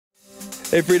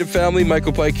Hey Freedom Family,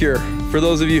 Michael Pike here. For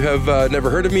those of you who have never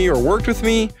heard of me or worked with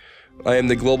me, I am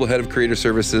the Global Head of Creator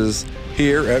Services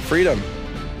here at Freedom.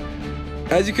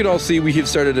 As you can all see, we have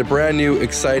started a brand new,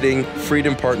 exciting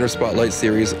Freedom Partner Spotlight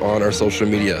series on our social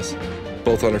medias,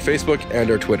 both on our Facebook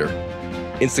and our Twitter.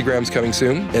 Instagram's coming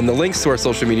soon, and the links to our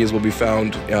social medias will be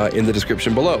found in the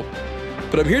description below.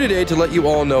 But I'm here today to let you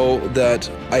all know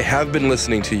that I have been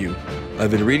listening to you.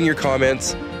 I've been reading your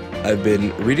comments, I've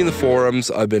been reading the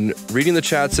forums, I've been reading the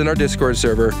chats in our Discord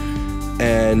server,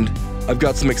 and I've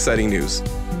got some exciting news.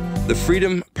 The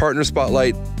Freedom Partner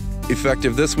Spotlight,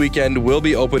 effective this weekend, will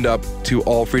be opened up to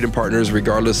all Freedom Partners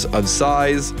regardless of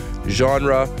size,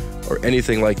 genre, or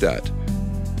anything like that.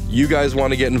 You guys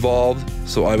want to get involved,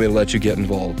 so I'm going to let you get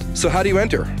involved. So how do you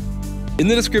enter? In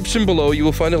the description below, you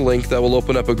will find a link that will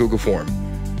open up a Google form.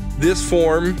 This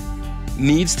form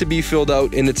needs to be filled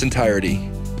out in its entirety.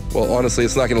 Well, honestly,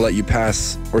 it's not going to let you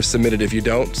pass or submit it if you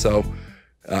don't, so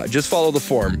just follow the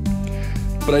form.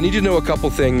 But I need you to know a couple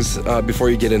things before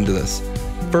you get into this.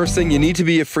 First thing, you need to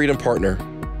be a Freedom Partner.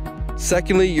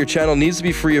 Secondly, your channel needs to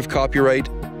be free of copyright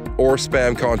or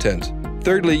spam content.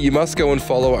 Thirdly, you must go and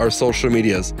follow our social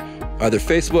medias, either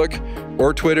Facebook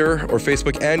or Twitter, or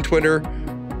Facebook and Twitter.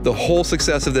 The whole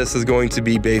success of this is going to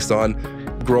be based on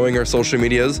growing our social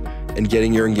medias and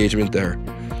getting your engagement there.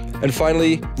 And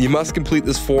finally, you must complete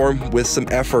this form with some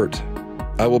effort.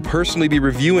 I will personally be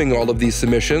reviewing all of these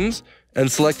submissions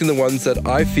and selecting the ones that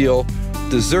I feel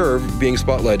deserve being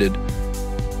spotlighted.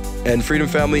 And Freedom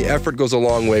Family, effort goes a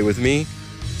long way with me,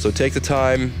 so take the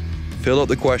time, fill out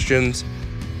the questions,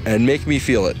 and make me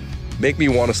feel it. Make me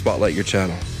want to spotlight your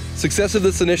channel. Success of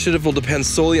this initiative will depend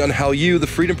solely on how you, the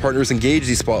Freedom Partners, engage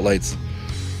these spotlights.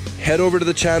 Head over to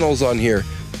the channels on here,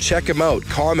 check them out,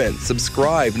 comment,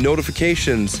 subscribe,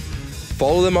 notifications,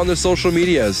 follow them on their social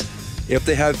medias. If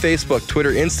they have Facebook,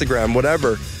 Twitter, Instagram,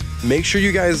 whatever, make sure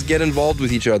you guys get involved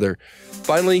with each other.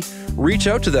 Finally, reach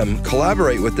out to them,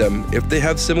 collaborate with them. If they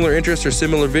have similar interests or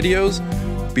similar videos,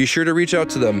 be sure to reach out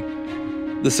to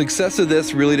them. The success of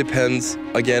this really depends,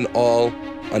 again, all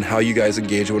on how you guys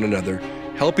engage one another.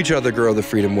 Help each other grow the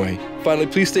Freedom way. Finally,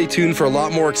 please stay tuned for a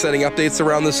lot more exciting updates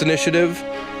around this initiative.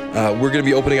 We're going to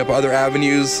be opening up other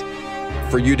avenues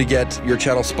for you to get your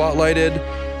channel spotlighted,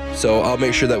 so I'll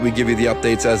make sure that we give you the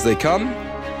updates as they come.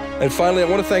 And finally, I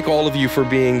want to thank all of you for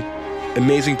being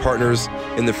amazing partners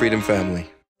in the Freedom Family.